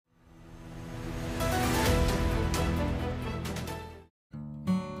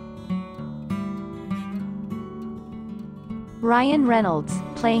Ryan Reynolds,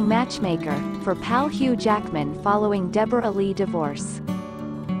 playing matchmaker, for pal Hugh Jackman following Deborah Lee divorce.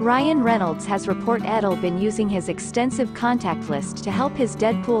 Ryan Reynolds has reportedly been using his extensive contact list to help his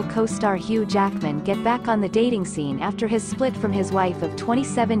Deadpool co-star Hugh Jackman get back on the dating scene after his split from his wife of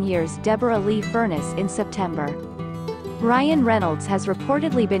 27 years Deborah Lee Furness in September. Ryan Reynolds has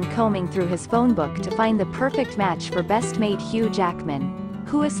reportedly been combing through his phone book to find the perfect match for best mate Hugh Jackman,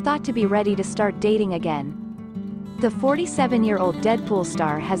 who is thought to be ready to start dating again. The 47-year-old Deadpool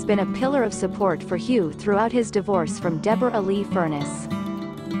star has been a pillar of support for Hugh throughout his divorce from Deborah Lee Furness.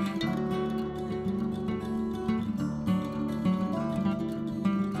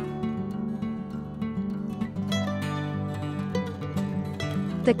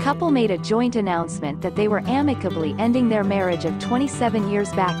 The couple made a joint announcement that they were amicably ending their marriage of 27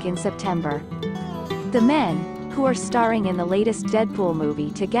 years back in September. The men, who are starring in the latest Deadpool movie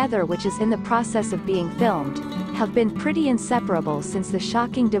together, which is in the process of being filmed, have been pretty inseparable since the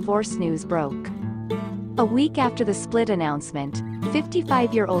shocking divorce news broke. A week after the split announcement,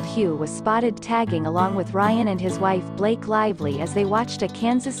 55-year-old Hugh was spotted tagging along with Ryan and his wife Blake Lively as they watched a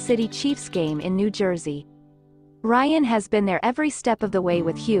Kansas City Chiefs game in New Jersey. Ryan has been there every step of the way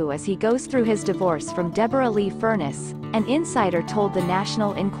with Hugh as he goes through his divorce from Deborah Lee Furness, an insider told the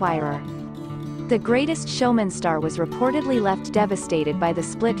National Enquirer. The Greatest Showman star was reportedly left devastated by the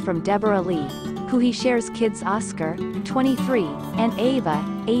split from Deborah Lee, who he shares kids Oscar, 23, and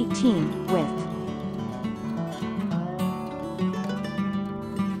Ava, 18, with.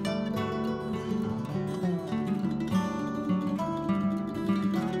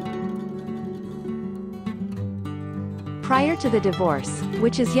 Prior to the divorce,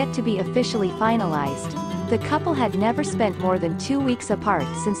 which is yet to be officially finalized, the couple had never spent more than 2 weeks apart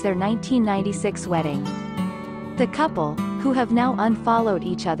since their 1996 wedding. The couple, who have now unfollowed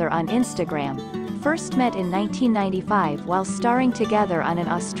each other on Instagram, first met in 1995 while starring together on an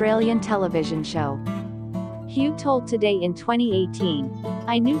Australian television show. Hugh told Today in 2018,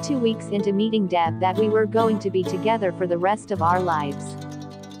 "I knew 2 weeks into meeting Deb that we were going to be together for the rest of our lives."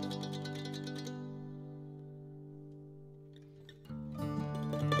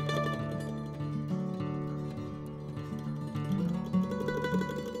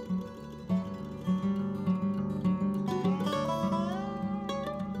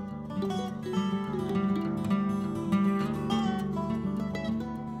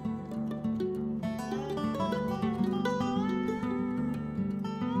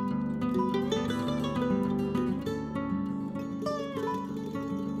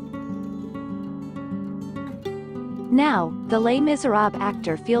 Now, the Les Miserables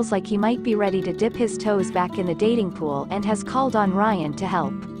actor feels like he might be ready to dip his toes back in the dating pool and has called on Ryan to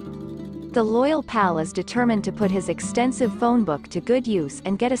help. The loyal pal is determined to put his extensive phone book to good use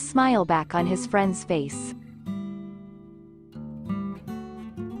and get a smile back on his friend's face.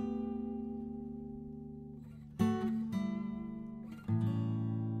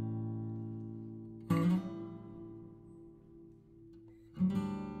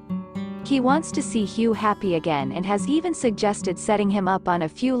 He wants to see Hugh happy again and has even suggested setting him up on a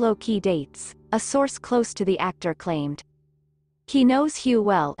few low-key dates, a source close to the actor claimed. He knows Hugh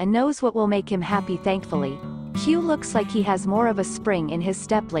well and knows what will make him happy. Thankfully, Hugh looks like he has more of a spring in his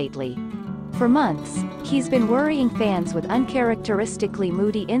step lately. For months, he's been worrying fans with uncharacteristically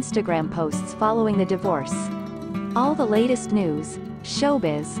moody Instagram posts following the divorce. All the latest news,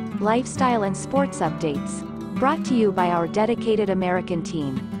 showbiz, lifestyle and sports updates, brought to you by our dedicated American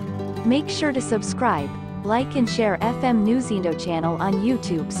team. Make sure to subscribe, like and share FM Newsindo channel on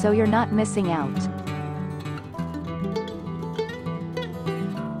YouTube so you're not missing out.